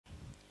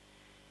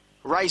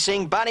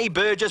Racing, Bunny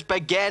Burgess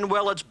began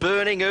well. It's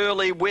burning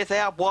early with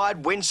out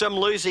wide Winsome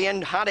Lucy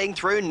and hunting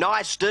through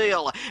Nice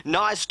Steel.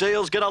 Nice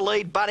Steel's going to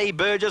lead Bunny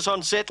Burgess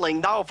on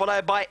settling. They'll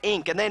followed by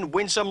Ink and then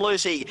Winsome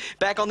Lucy.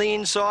 Back on the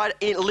inside,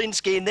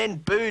 Linsky and then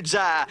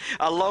Boodzar.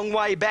 A long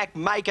way back,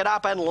 Make It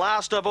Up, and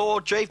last of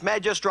all, Chief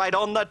Magistrate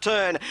on the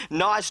turn.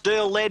 Nice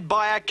Steel led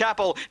by a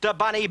couple to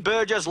Bunny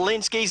Burgess.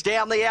 Linsky's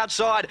down the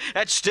outside.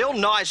 It's still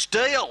Nice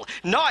Steel.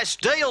 Nice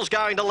Steel's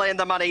going to land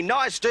the money.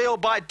 Nice Steel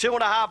by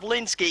 2.5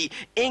 Linsky.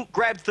 Ink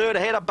grabbed third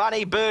ahead of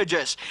Bunny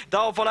Burgess.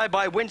 They'll followed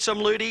by Winsome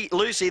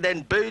Lucy,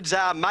 then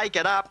Boodzar, Make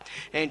It Up,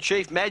 and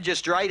Chief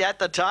Magistrate at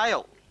the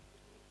tail.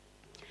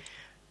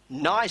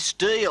 Nice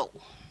Steel.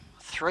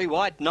 3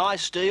 white,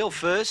 Nice Steel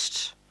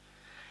first.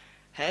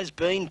 Has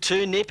been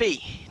too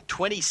nippy.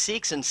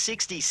 26 and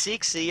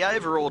 66 the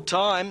overall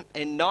time,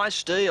 and Nice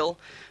Steel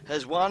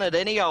has won at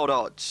any old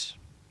odds.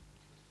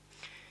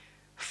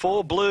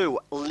 4 blue,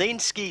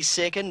 Linsky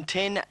second,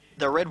 10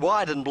 the red,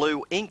 white and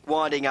blue, Ink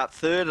winding up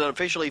third, and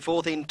officially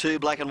fourth in 2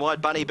 black and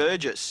white, Bunny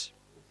Burgess.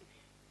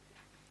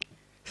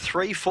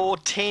 3, 4,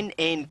 10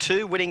 and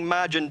 2, winning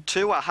margin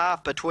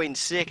 2.5 between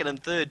second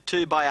and third,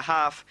 2 by a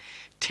half.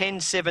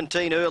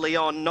 10.17 early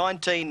on,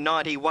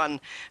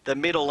 19.91 the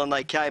middle, and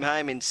they came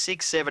home in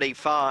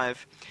 6.75.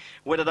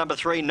 Winner number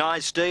 3,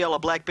 Nice Steel, a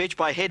black bitch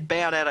by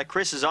Headbound out of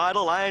Chris's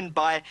Idol, owned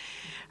by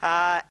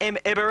M.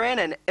 Eberan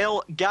and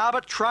L.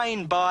 Garbutt,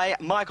 trained by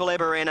Michael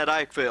Eberan at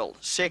Oakville.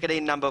 Second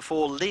in number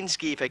 4,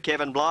 Linsky for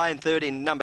Kevin Bly, and third in number